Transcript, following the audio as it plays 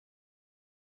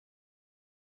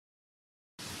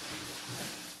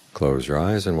close your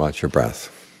eyes and watch your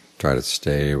breath. Try to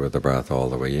stay with the breath all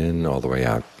the way in, all the way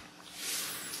out.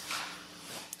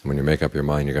 When you make up your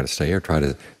mind you're going to stay here, try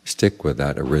to stick with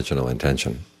that original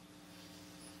intention.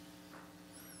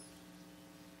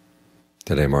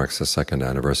 Today marks the second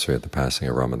anniversary of the passing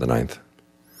of Rama IX,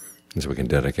 and so we can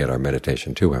dedicate our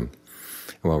meditation to him.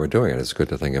 And while we're doing it, it's good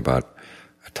to think about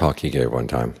a talk he gave one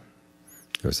time.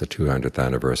 It was the 200th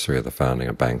anniversary of the founding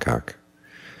of Bangkok.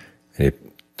 And he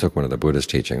took one of the Buddha's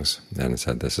teachings and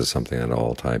said this is something that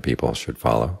all Thai people should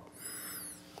follow.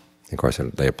 Of course,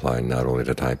 they apply not only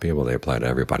to Thai people, they apply to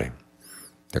everybody.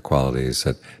 The qualities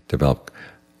that develop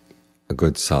a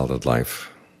good, solid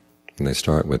life. And they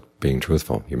start with being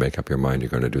truthful. You make up your mind you're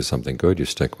going to do something good, you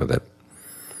stick with it.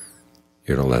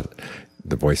 You don't let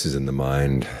the voices in the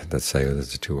mind that say, oh,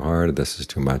 this is too hard, this is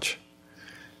too much,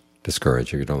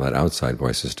 discourage you. You don't let outside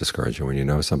voices discourage you. When you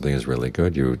know something is really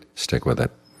good, you stick with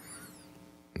it.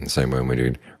 In the same way, when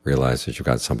you realize that you've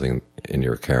got something in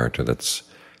your character that's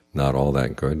not all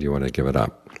that good, you want to give it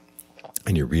up.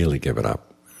 And you really give it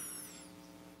up.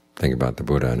 Think about the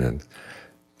Buddha, and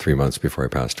 3 months before he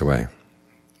passed away,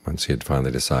 once he had finally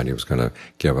decided he was going to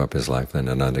give up his life, then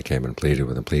Ananda came and pleaded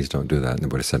with him, please don't do that. And the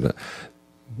Buddha said,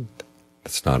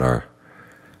 it's not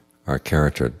our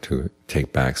character to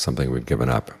take back something we've given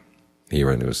up. He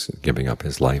was giving up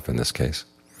his life in this case.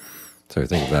 So you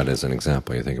think of that as an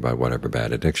example. You think about whatever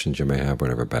bad addictions you may have,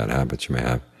 whatever bad habits you may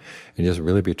have, and just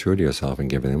really be true to yourself and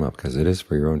giving them up, because it is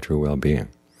for your own true well-being.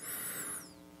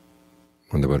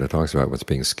 When the Buddha talks about what's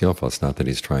being skillful, it's not that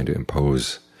he's trying to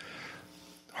impose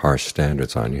harsh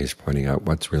standards on you. He's pointing out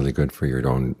what's really good for your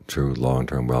own true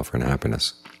long-term welfare and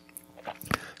happiness.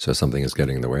 So if something is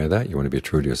getting in the way of that, you want to be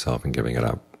true to yourself and giving it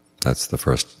up. That's the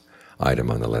first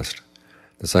item on the list.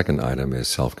 The second item is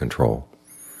self-control.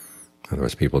 In other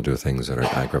words, people do things that are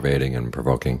aggravating and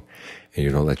provoking, and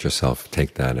you don't let yourself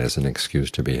take that as an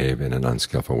excuse to behave in an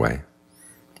unskillful way.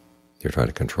 You try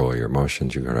to control your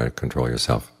emotions, you try to control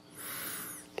yourself.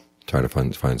 Try to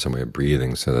find some way of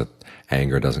breathing so that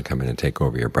anger doesn't come in and take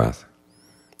over your breath.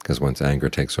 Because once anger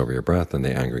takes over your breath, then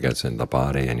the anger gets into the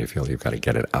body and you feel you've got to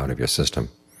get it out of your system.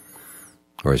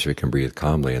 Whereas if you can breathe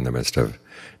calmly in the midst of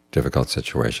difficult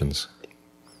situations,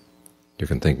 you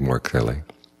can think more clearly.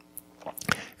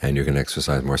 And you can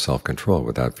exercise more self-control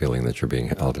without feeling that you're being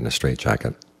held in a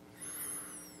straitjacket.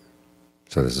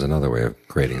 So this is another way of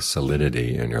creating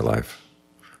solidity in your life.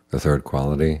 The third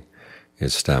quality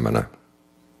is stamina.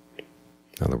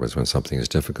 In other words, when something is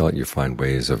difficult, you find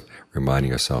ways of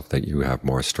reminding yourself that you have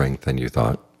more strength than you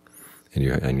thought, and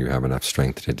you have enough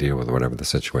strength to deal with whatever the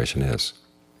situation is.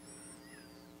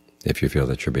 If you feel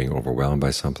that you're being overwhelmed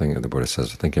by something, the Buddha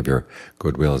says, think of your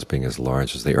goodwill as being as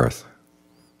large as the earth.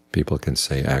 People can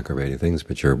say aggravating things,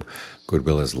 but your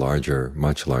goodwill is larger,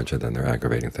 much larger than their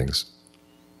aggravating things.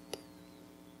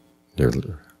 Your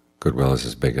goodwill is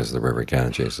as big as the river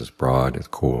Ganges, it's broad, it's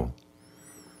cool.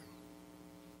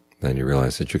 Then you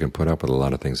realize that you can put up with a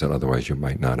lot of things that otherwise you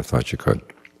might not have thought you could.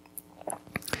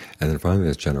 And then finally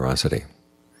there's generosity.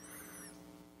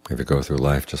 If you go through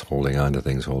life just holding on to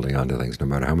things, no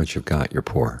matter how much you've got, you're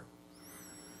poor.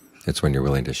 It's when you're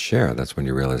willing to share, that's when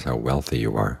you realize how wealthy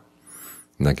you are.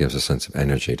 And that gives a sense of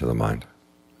energy to the mind.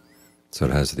 So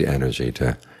it has the energy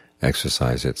to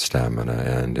exercise its stamina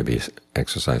and to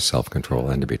exercise self-control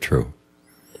and to be true.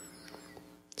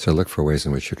 So look for ways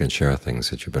in which you can share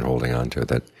things that you've been holding on to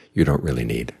that you don't really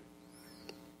need.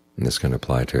 And this can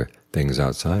apply to things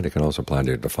outside. It can also apply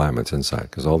to defilements inside,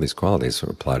 because all these qualities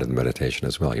apply to the meditation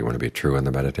as well. You want to be true in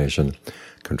the meditation,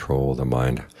 control the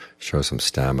mind, show some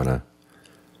stamina,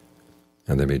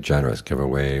 and then be generous. Give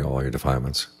away all your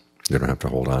defilements. You don't have to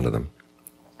hold on to them.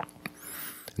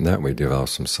 And that way develop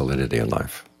some solidity in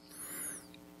life.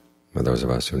 For those of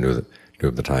us who knew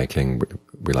of the Thai king,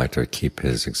 we like to keep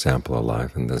his example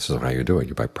alive, and this is how you do it.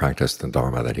 You practice the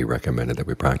Dharma that he recommended that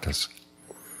we practice.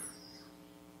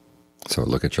 So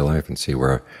look at your life and see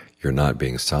where you're not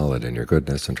being solid in your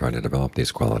goodness and try to develop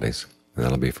these qualities, and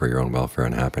that'll be for your own welfare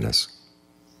and happiness.